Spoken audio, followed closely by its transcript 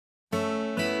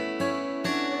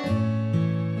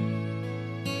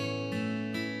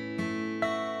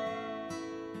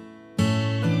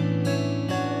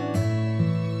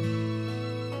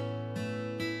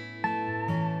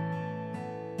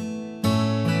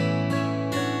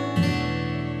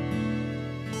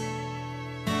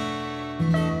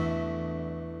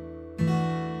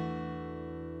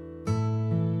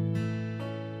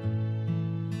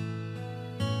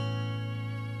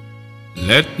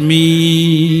Let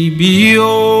me be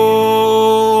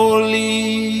holy.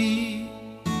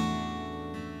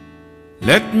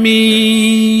 Let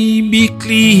me be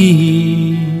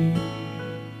clean.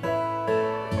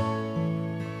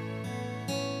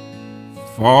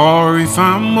 For if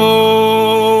I'm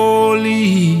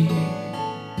holy,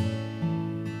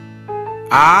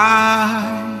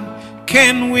 I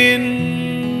can win.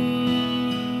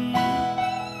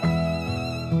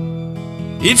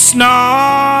 It's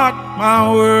not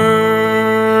my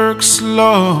works,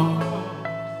 Lord,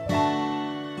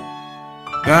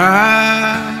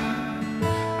 that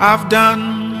I've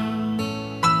done.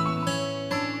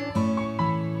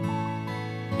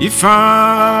 If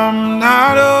I'm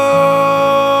not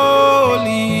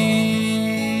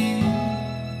holy,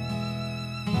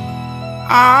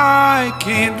 I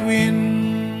can't win.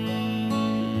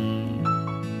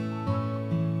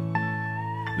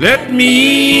 Let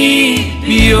me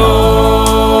be holy.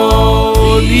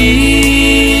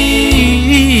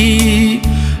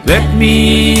 Let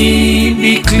me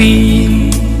be clean.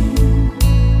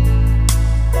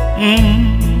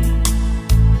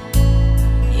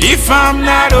 If I'm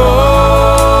not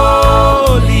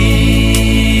holy,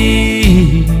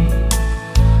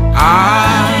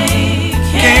 I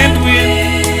can't win.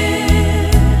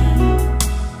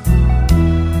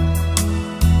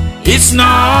 It's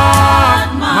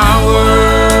not my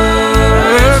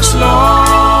works,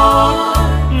 Lord,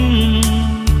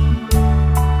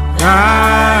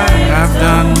 that I've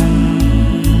done.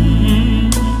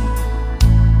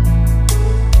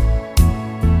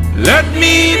 Let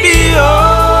me be holy.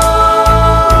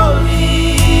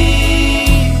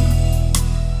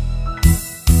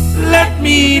 Let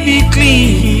me be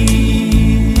clean.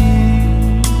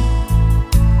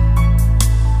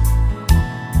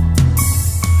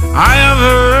 I have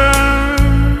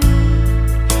earned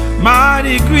my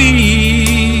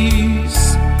degrees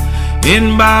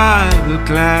in Bible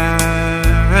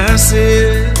classes.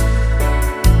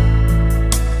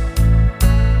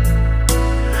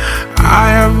 I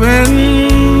have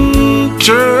been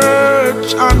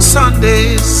church on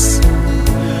Sundays,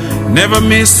 never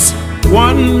miss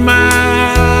one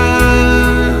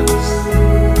mass.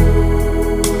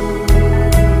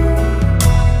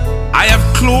 I have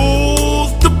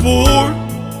clothed the poor,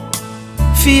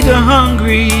 feed the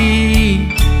hungry.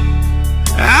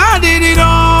 I did it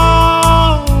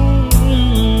all.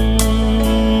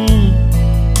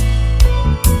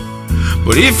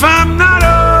 But if I'm not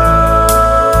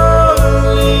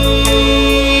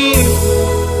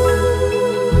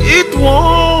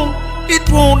it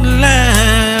won't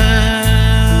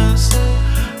last.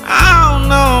 Oh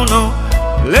no, no.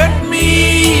 Let me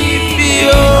be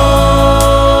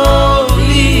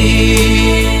holy.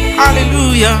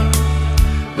 Hallelujah.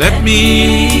 Let me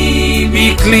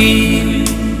be clean.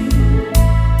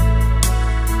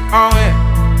 Oh yeah.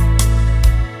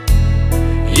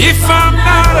 If I'm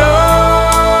not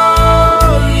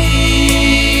holy,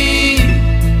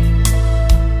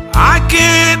 I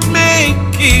can't make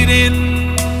it in.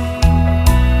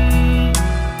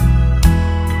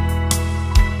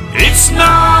 It's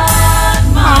not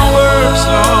my works,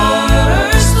 Lord.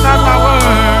 It's not my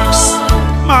works.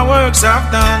 My works I've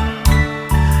done.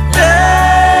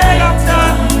 Hey, I've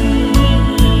done.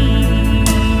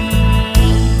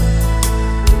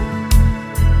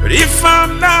 But if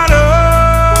I'm not holy,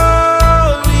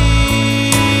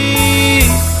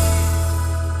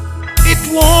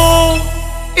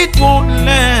 it won't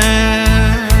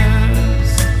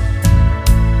last.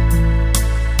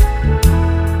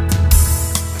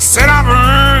 I said I've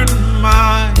earned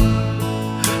my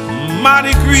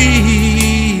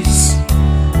degrees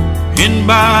in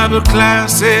Bible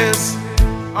classes.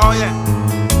 Oh yeah.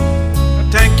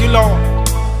 Thank you, Lord.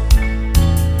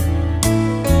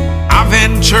 I've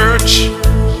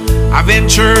been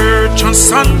church on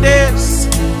Sundays,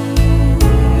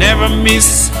 never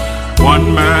miss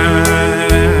one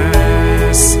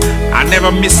mass. I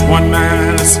never miss one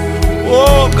mass.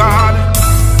 Oh God,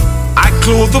 I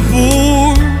clothe the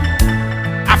poor,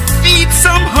 I feed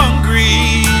some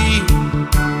hungry.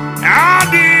 I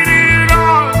did it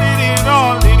all, did it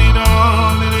all, did it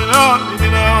all, did it all, did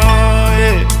it all,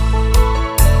 yeah.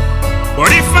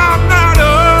 But if I'm not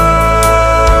holy,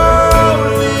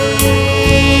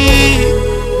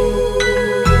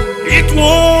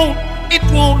 it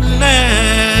won't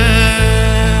last.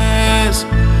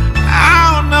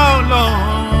 Oh no,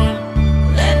 Lord.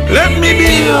 Let me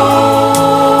be holy.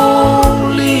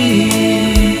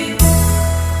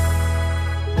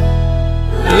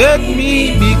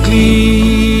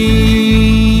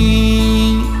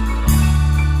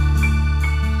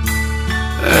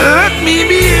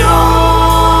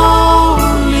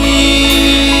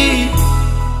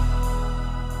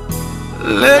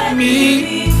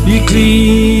 me be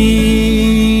clean.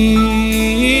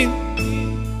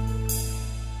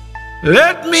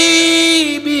 Let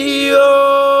me be holy.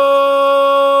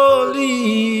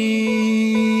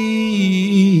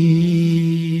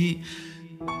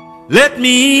 Let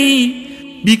me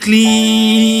be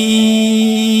clean.